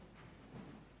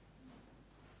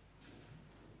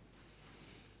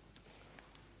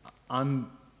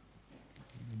I'm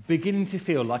beginning to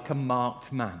feel like a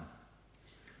marked man.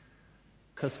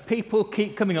 Because people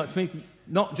keep coming up to me,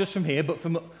 not just from here, but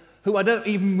from who I don't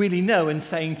even really know, and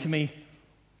saying to me,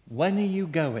 "When are you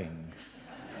going?"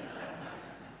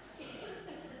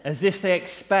 As if they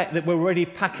expect that we're already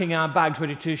packing our bags,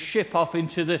 ready to ship off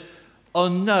into the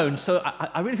unknown. So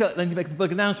I really feel like they need to make a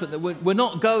big announcement that we're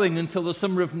not going until the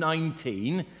summer of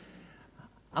 19,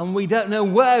 and we don't know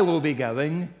where we'll be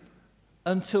going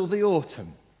until the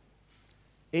autumn.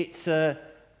 It's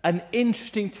an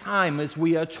interesting time as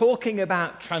we are talking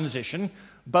about transition,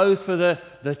 both for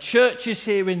the churches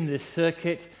here in this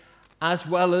circuit, as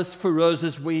well as for us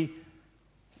as we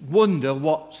wonder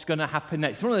what's going to happen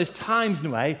next. It's one of those times, in a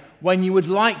way, when you would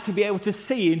like to be able to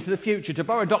see into the future, to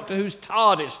borrow Doctor Who's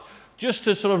TARDIS, just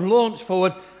to sort of launch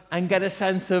forward and get a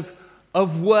sense of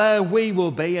where we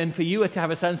will be, and for you to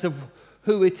have a sense of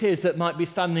who it is that might be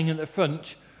standing in the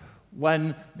front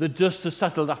when the dust has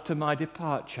settled after my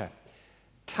departure.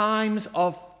 Times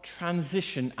of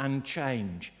transition and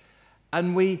change.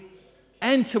 And we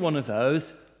enter one of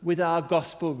those with our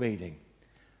gospel reading.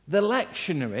 The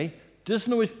lectionary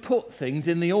doesn't always put things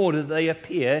in the order that they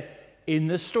appear in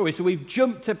the story. So we've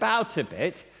jumped about a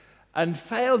bit and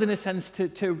failed, in a sense,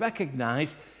 to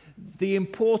recognize the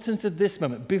importance of this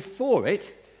moment. Before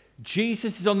it,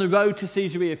 Jesus is on the road to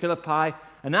Caesarea Philippi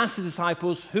and asks the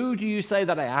disciples, "Who do you say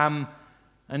that I am?"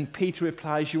 And Peter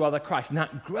replies, "You are the Christ." And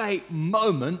that great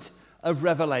moment of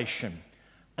revelation.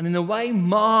 And in the way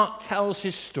Mark tells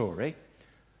his story,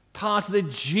 part of the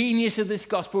genius of this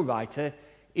gospel writer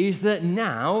is that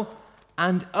now,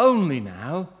 and only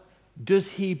now,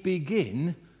 does he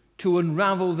begin to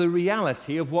unravel the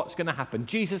reality of what's going to happen.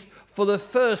 Jesus, for the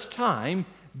first time,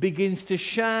 begins to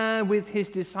share with his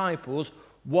disciples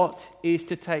what is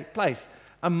to take place.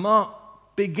 And Mark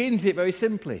begins it very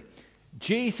simply.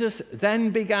 Jesus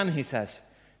then began, he says,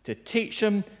 to teach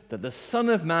them that the Son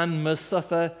of Man must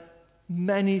suffer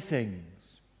many things.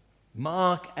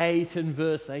 Mark 8 and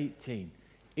verse 18.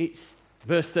 It's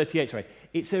verse 38, sorry.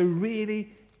 It's a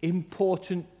really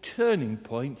important turning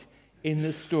point in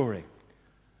the story,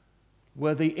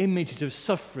 where the images of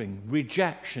suffering,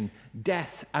 rejection,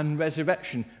 death, and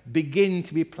resurrection begin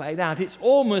to be played out. It's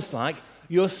almost like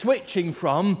you're switching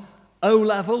from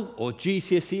O-level, or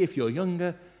GCSE if you're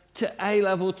younger, to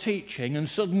A-level teaching, and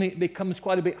suddenly it becomes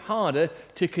quite a bit harder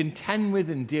to contend with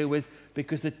and deal with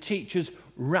because the teachers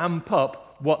ramp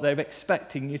up what they're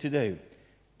expecting you to do.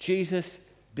 Jesus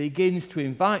begins to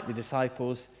invite the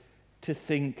disciples to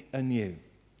think anew.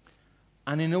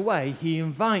 And in a way, he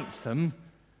invites them,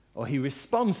 or he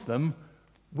responds to them,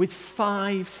 with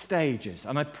 5 stages.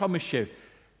 And I promise you,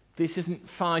 this isn't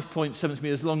 5 points, seems to be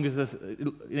as long as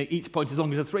each point as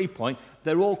long as a 3-point.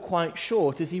 They're all quite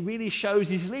short, as he really shows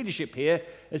his leadership here,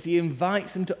 as he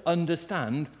invites them to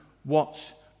understand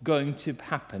what's going to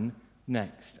happen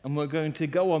next. And we're going to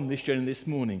go on this journey this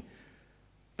morning,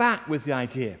 back with the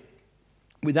idea,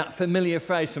 with that familiar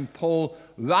phrase from Paul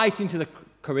writing to the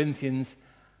Corinthians,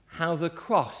 how the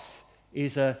cross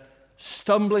is a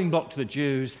stumbling block to the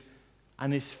Jews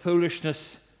and is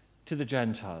foolishness to the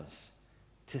Gentiles,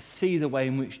 to see the way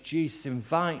in which Jesus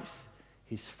invites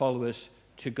his followers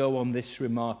to go on this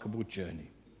remarkable journey.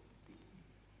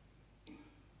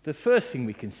 The first thing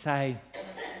we can say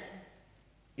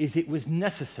is it was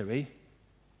necessary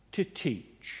to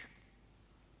teach.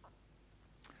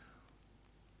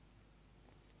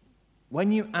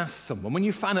 When you ask someone, when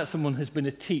you find out someone has been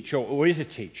a teacher or is a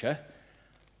teacher,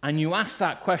 and you ask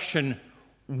that question,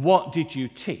 "What did you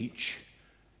teach?"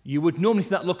 you would normally see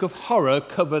that look of horror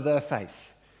cover their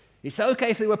face. It's okay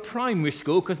if they were primary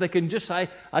school, because they can just say,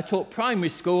 "I taught primary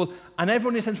school," and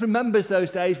everyone in a sense remembers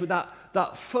those days with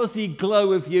that fuzzy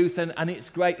glow of youth, and it's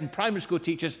great. And primary school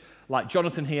teachers, like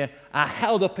Jonathan here, are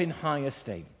held up in high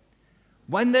esteem.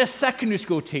 When they're secondary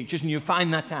school teachers, and you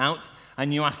find that out,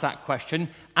 and you ask that question,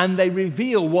 and they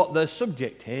reveal what their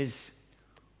subject is,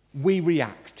 we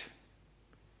react,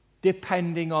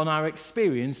 depending on our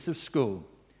experience of school.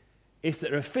 If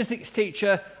they're a physics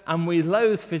teacher and we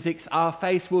loathe physics, our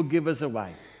face will give us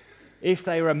away. If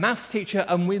they were a maths teacher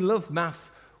and we love maths,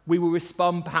 we will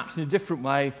respond perhaps in a different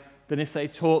way than if they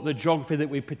taught the geography that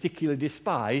we particularly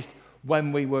despised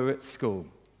when we were at school.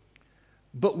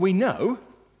 But we know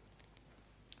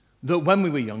that when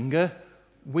we were younger,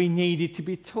 we needed to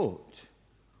be taught.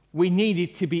 We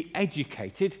needed to be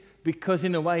educated because,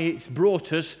 in a way, it's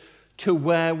brought us to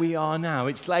where we are now.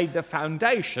 It's laid the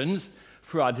foundations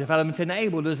for our development,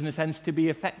 enabled us, in a sense, to be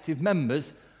effective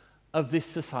members of this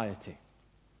society.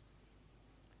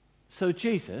 So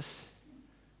Jesus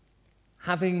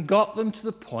having got them to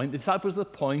the point, the disciples to the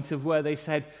point of where they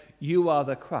said, "You are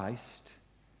the Christ,"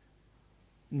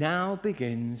 now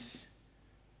begins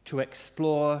to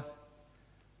explore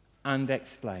and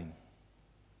explain.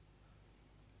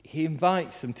 He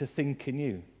invites them to think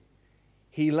anew.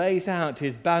 He lays out to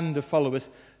his band of followers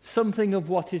something of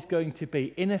what is going to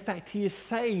be. In effect, he is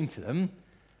saying to them,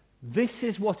 this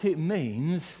is what it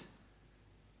means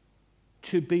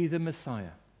to be the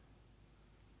Messiah.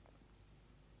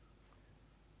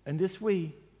 And as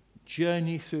we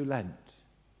journey through Lent,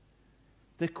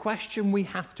 the question we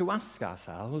have to ask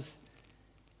ourselves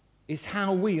is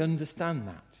how we understand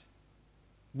that.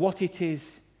 What it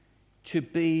is to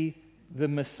be the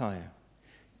Messiah.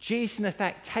 Jesus, in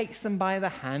effect, takes them by the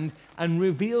hand and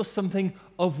reveals something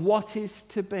of what is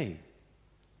to be.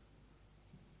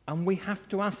 And we have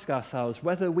to ask ourselves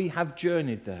whether we have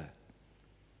journeyed there,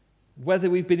 whether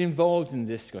we've been involved in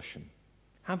the discussion.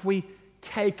 Have we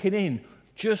taken in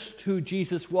just who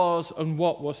Jesus was and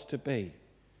what was to be?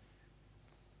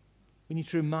 We need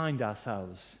to remind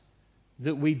ourselves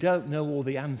that we don't know all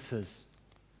the answers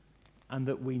and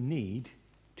that we need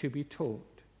to be taught.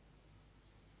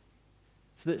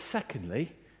 So that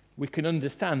secondly, we can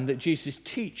understand that Jesus'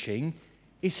 teaching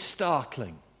is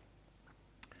startling.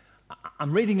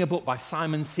 I'm reading a book by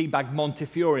Simon Sebag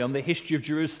Montefiore on the history of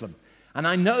Jerusalem. And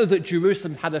I know that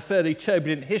Jerusalem had a fairly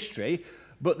turbulent history,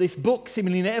 but this book,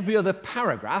 seemingly in every other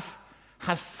paragraph,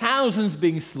 has thousands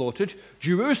being slaughtered,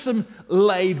 Jerusalem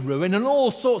laid ruin, and all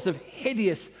sorts of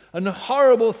hideous and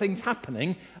horrible things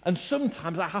happening. And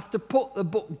sometimes I have to put the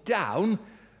book down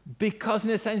because,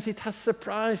 in a sense, it has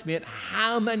surprised me at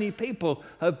how many people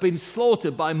have been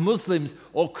slaughtered by Muslims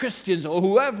or Christians or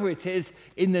whoever it is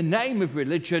in the name of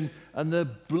religion, and the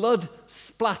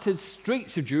blood-splattered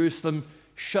streets of Jerusalem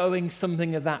showing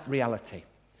something of that reality.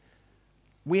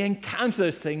 We encounter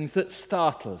those things that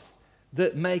startle us,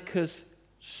 that make us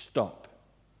stop.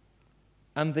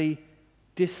 And the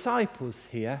disciples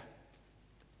here,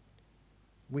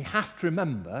 we have to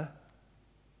remember,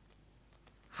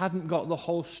 hadn't got the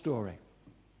whole story.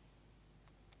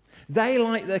 They,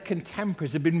 like their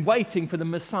contemporaries, had been waiting for the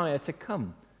Messiah to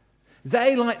come.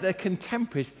 They, like their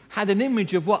contemporaries, had an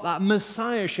image of what that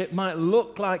Messiahship might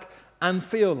look like and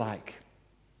feel like.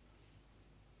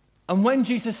 And when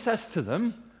Jesus says to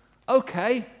them,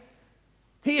 okay,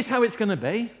 here's how it's going to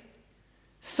be: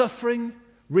 suffering,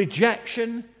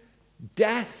 rejection,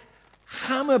 death,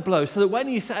 hammer blow, so that when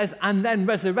he says, and then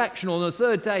resurrection, on the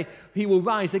third day he will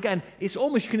rise again, it's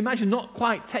almost, you can imagine, not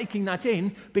quite taking that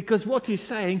in, because what he's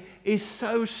saying is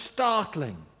so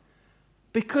startling.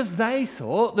 Because they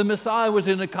thought the Messiah was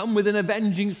going to come with an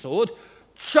avenging sword,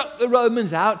 chuck the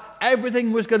Romans out,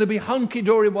 everything was going to be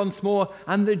hunky-dory once more,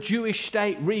 and the Jewish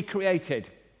state recreated.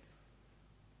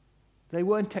 They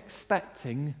weren't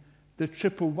expecting the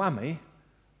triple whammy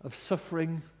of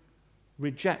suffering,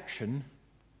 rejection,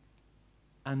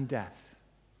 and death.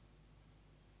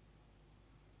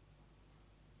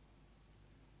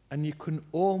 And you can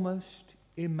almost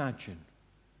imagine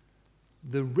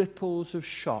the ripples of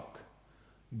shock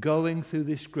going through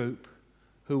this group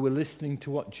who were listening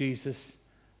to what Jesus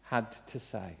had to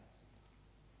say.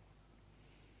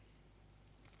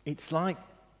 It's like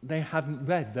they hadn't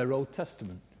read their Old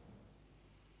Testament.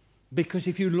 Because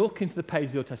if you look into the page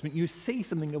of the Old Testament, you see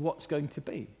something of what's going to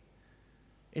be.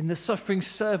 In the suffering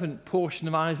servant portion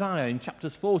of Isaiah, in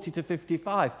chapters 40 to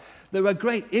 55, there are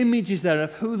great images there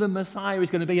of who the Messiah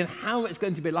is going to be and how it's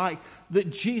going to be like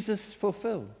that Jesus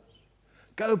fulfills.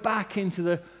 Go back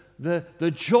into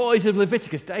the joys of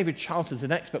Leviticus. David Charlton's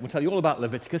an expert, will tell you all about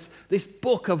Leviticus. This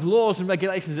book of laws and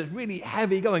regulations that's really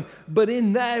heavy going. But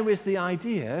in there is the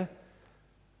idea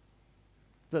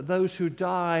that those who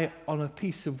die on a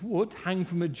piece of wood, hang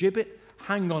from a gibbet,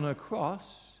 hang on a cross,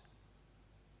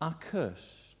 are cursed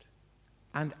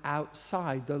and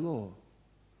outside the law.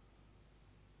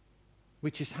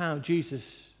 Which is how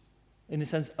Jesus, in a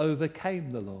sense,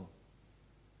 overcame the law.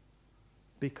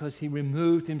 Because he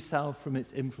removed himself from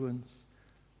its influence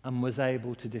and was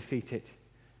able to defeat it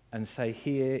and say,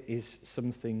 here is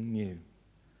something new.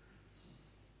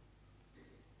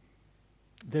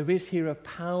 There is here a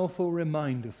powerful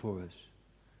reminder for us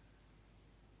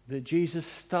that Jesus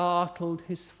startled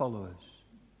his followers.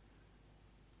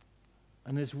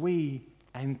 And as we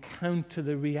encounter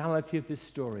the reality of this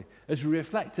story, as we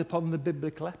reflect upon the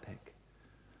biblical epic,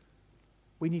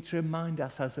 we need to remind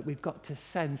ourselves that we've got to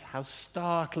sense how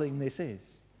startling this is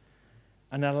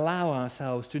and allow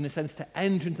ourselves to, in a sense, to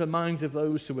enter into the minds of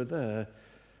those who were there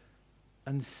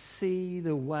and see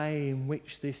the way in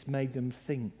which this made them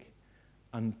think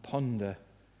and ponder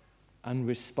and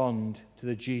respond to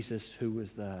the Jesus who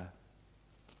was there.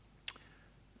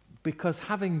 Because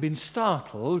having been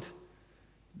startled,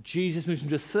 Jesus moves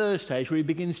into a third stage where he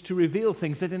begins to reveal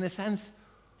things that, in a sense,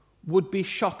 would be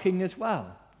shocking as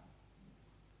well.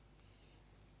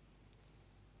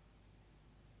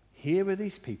 Here are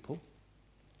these people,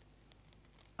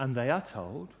 and they are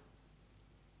told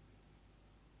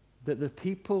that the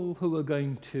people who are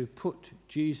going to put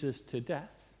Jesus to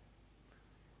death,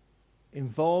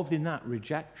 involved in that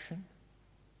rejection,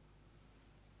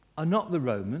 are not the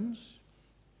Romans,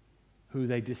 who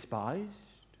they despised,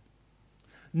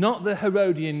 not the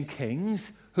Herodian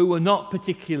kings, who were not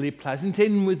particularly pleasant,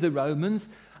 in with the Romans,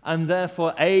 and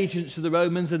therefore agents of the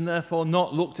Romans, and therefore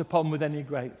not looked upon with any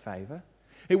great favour.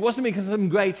 It wasn't because of some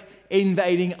great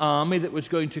invading army that was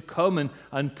going to come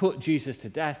and put Jesus to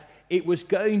death. It was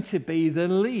going to be the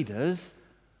leaders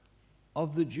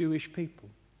of the Jewish people.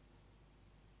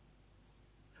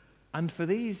 And for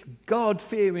these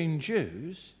God-fearing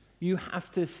Jews, you have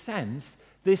to sense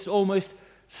this almost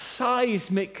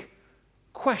seismic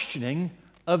questioning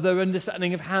of their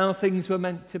understanding of how things were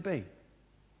meant to be.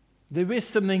 There is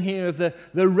something here of the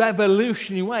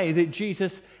revolutionary way that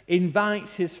Jesus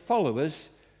invites his followers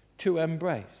to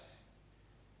embrace.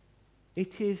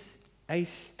 It is a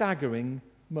staggering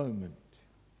moment.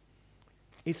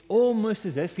 It's almost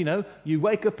as if, you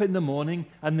wake up in the morning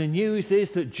and the news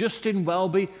is that Justin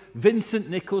Welby, Vincent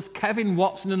Nichols, Kevin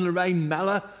Watson and Lorraine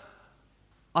Mellor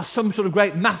are some sort of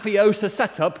great mafioso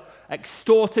setup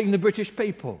extorting the British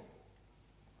people.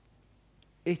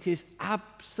 It is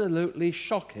absolutely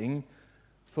shocking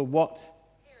for what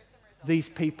these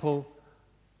people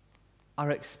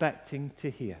are expecting to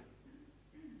hear.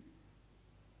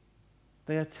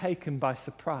 They are taken by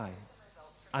surprise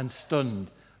and stunned.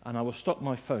 And I will stop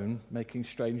my phone making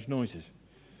strange noises.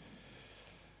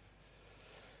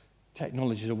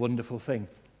 Technology is a wonderful thing.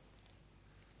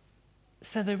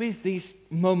 So there is these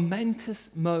momentous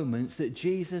moments that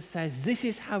Jesus says, this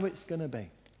is how it's going to be.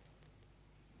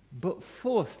 But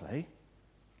fourthly,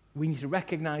 we need to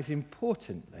recognize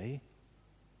importantly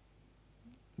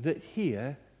that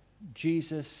here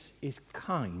Jesus is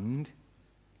kind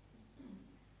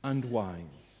and wise.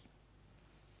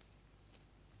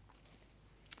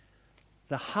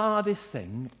 The hardest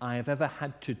thing I have ever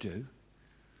had to do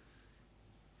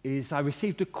is I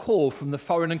received a call from the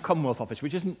Foreign and Commonwealth Office,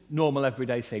 which isn't a normal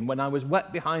everyday thing, when I was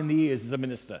wet behind the ears as a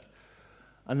minister.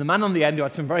 And the man on the end, who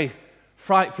had some very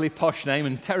frightfully posh name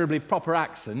and terribly proper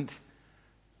accent,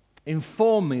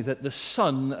 informed me that the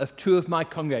son of two of my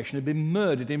congregation had been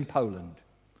murdered in Poland.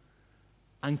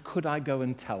 And could I go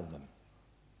and tell them?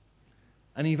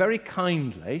 And he very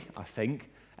kindly, I think,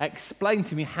 explained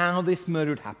to me how this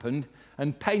murder had happened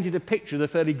and painted a picture of the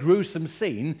fairly gruesome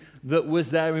scene that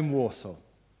was there in Warsaw.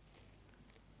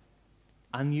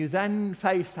 And you then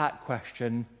face that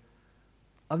question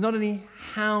of not only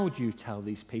how do you tell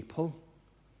these people,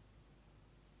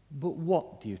 but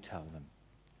what do you tell them?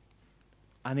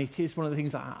 And it is one of the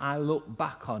things that I look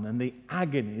back on and the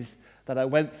agonies that I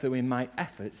went through in my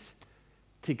efforts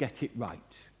to get it right.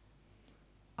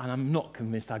 And I'm not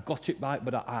convinced I got it right,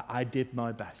 but I did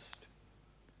my best.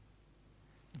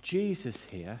 Jesus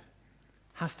here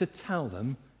has to tell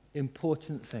them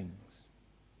important things.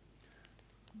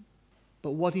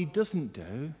 But what he doesn't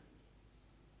do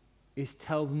is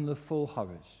tell them the full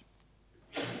horrors.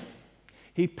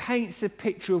 He paints a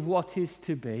picture of what is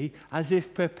to be as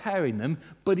if preparing them,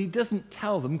 but he doesn't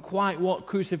tell them quite what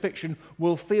crucifixion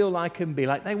will feel like and be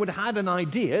like. They would have had an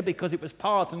idea because it was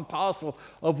part and parcel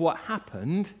of what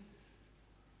happened,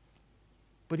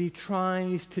 but he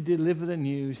tries to deliver the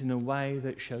news in a way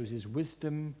that shows his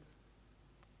wisdom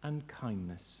and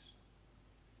kindness.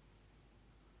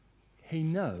 He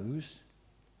knows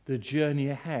the journey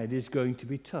ahead is going to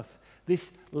be tough.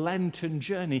 This Lenten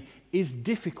journey is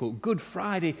difficult. Good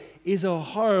Friday is a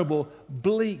horrible,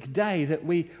 bleak day that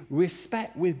we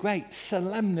respect with great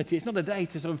solemnity. It's not a day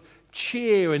to sort of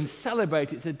cheer and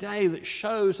celebrate. It's a day that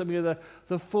shows some of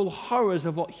the full horrors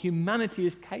of what humanity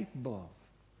is capable of.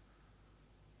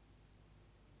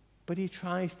 But he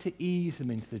tries to ease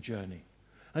them into the journey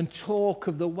and talk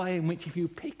of the way in which if you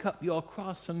pick up your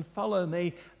cross and follow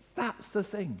me, that's the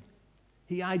thing.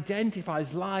 He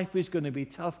identifies life is going to be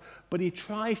tough, but he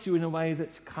tries to in a way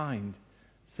that's kind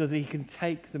so that he can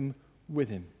take them with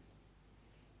him.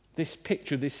 This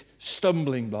picture, this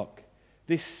stumbling block,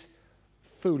 this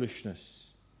foolishness.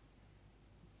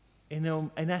 In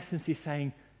essence, he's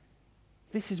saying,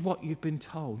 this is what you've been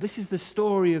told. This is the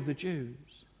story of the Jews.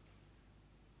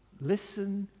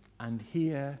 Listen and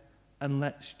hear, and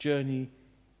let's journey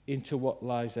into what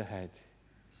lies ahead.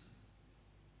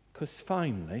 Because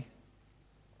finally,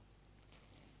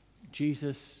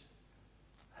 Jesus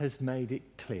has made it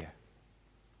clear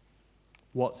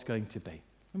what's going to be.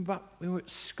 Remember back when we were at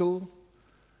school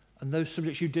and those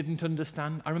subjects you didn't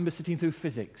understand? I remember sitting through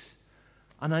physics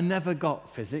and I never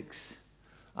got physics.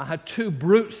 I had two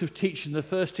brutes of teaching the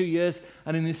first 2 years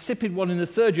and an insipid one in the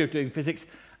third year of doing physics,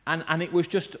 and it was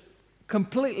just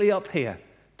completely up here.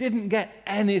 Didn't get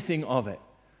anything of it.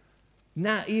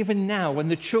 Now, even now, when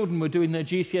the children were doing their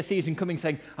GCSEs and coming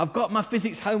saying, "I've got my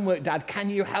physics homework, Dad, can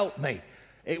you help me?"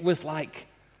 It was like,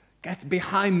 "Get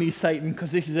behind me, Satan,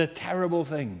 because this is a terrible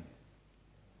thing."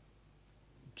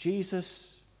 Jesus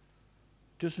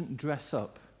doesn't dress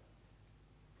up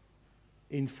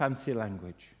in fancy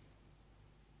language.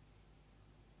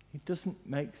 He doesn't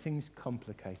make things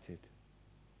complicated.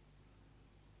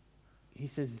 He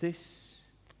says, this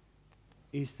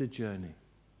is the journey.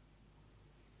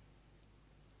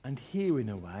 And here, in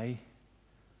a way,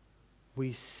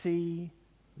 we see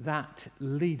that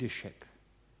leadership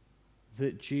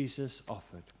that Jesus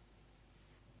offered.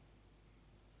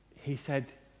 He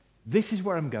said, this is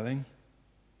where I'm going.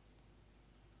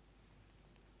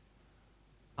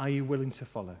 Are you willing to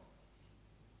follow?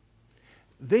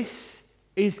 This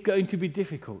is going to be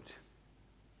difficult.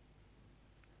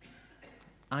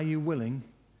 Are you willing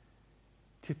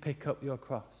to pick up your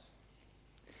cross?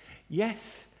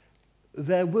 Yes,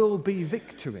 there will be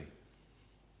victory,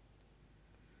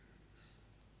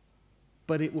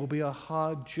 but it will be a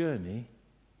hard journey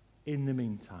in the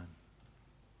meantime.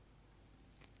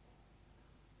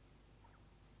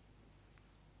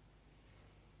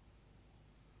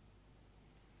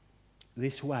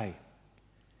 This way,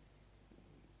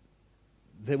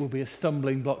 there will be a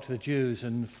stumbling block to the Jews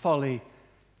and folly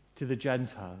to the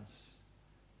Gentiles.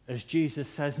 As Jesus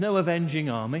says, no avenging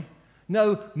army,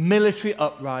 no military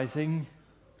uprising,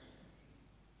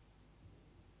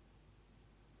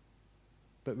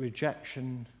 but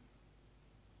rejection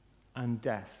and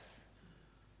death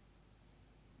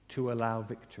to allow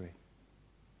victory.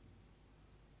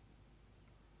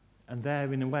 And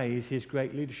there, in a way, is his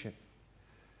great leadership.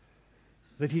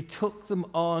 That he took them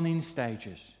on in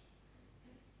stages.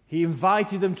 He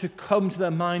invited them to come to their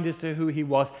mind as to who he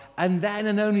was. And then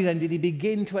and only then did he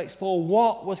begin to explore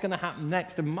what was going to happen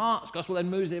next. And Mark's gospel then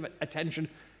moves their attention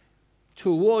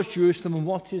towards Jerusalem and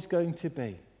what is going to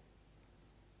be.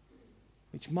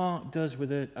 Which Mark does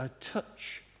with a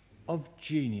touch of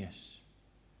genius.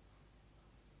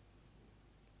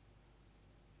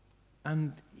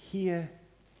 And here,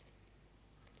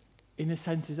 in a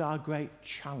sense, is our great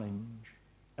challenge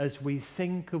as we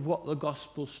think of what the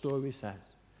gospel story says,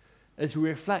 as we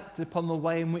reflect upon the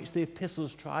way in which the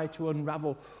epistles try to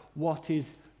unravel what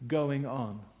is going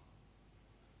on.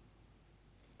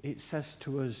 It says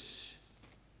to us,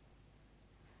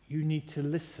 you need to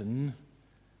listen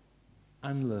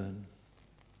and learn.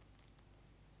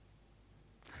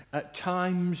 At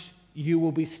times, you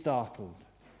will be startled.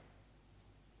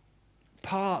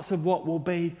 Parts of what will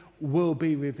be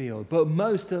revealed. But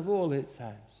most of all, it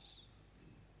says,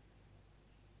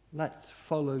 let's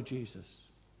follow Jesus.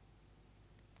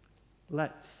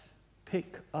 Let's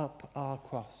pick up our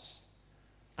cross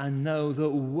and know that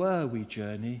where we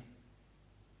journey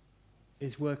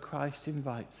is where Christ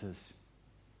invites us,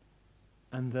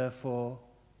 and therefore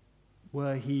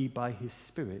where he, by his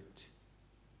Spirit,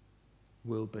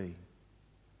 will be.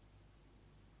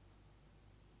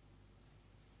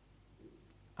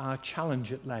 Our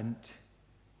challenge at Lent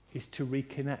is to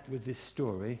reconnect with this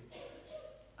story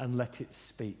and let it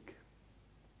speak.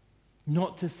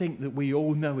 Not to think that we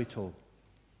all know it all,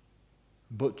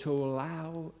 but to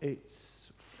allow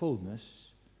its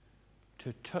fullness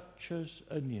to touch us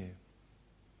anew.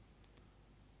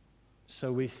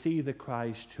 So we see the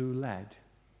Christ who led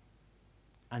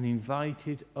and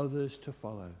invited others to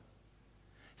follow.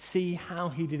 See how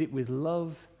he did it with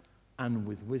love and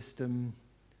with wisdom,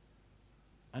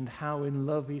 and how in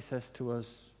love he says to us,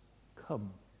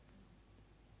 come.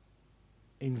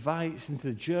 Invites into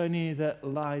the journey that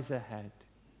lies ahead.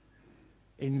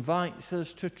 Invites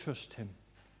us to trust him,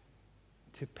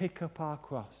 to pick up our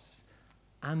cross,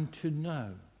 and to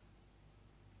know,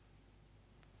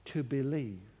 to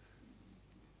believe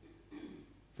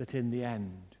that in the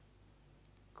end,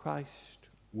 Christ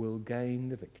will gain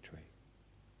the victory.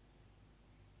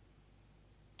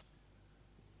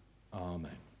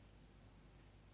 Amen.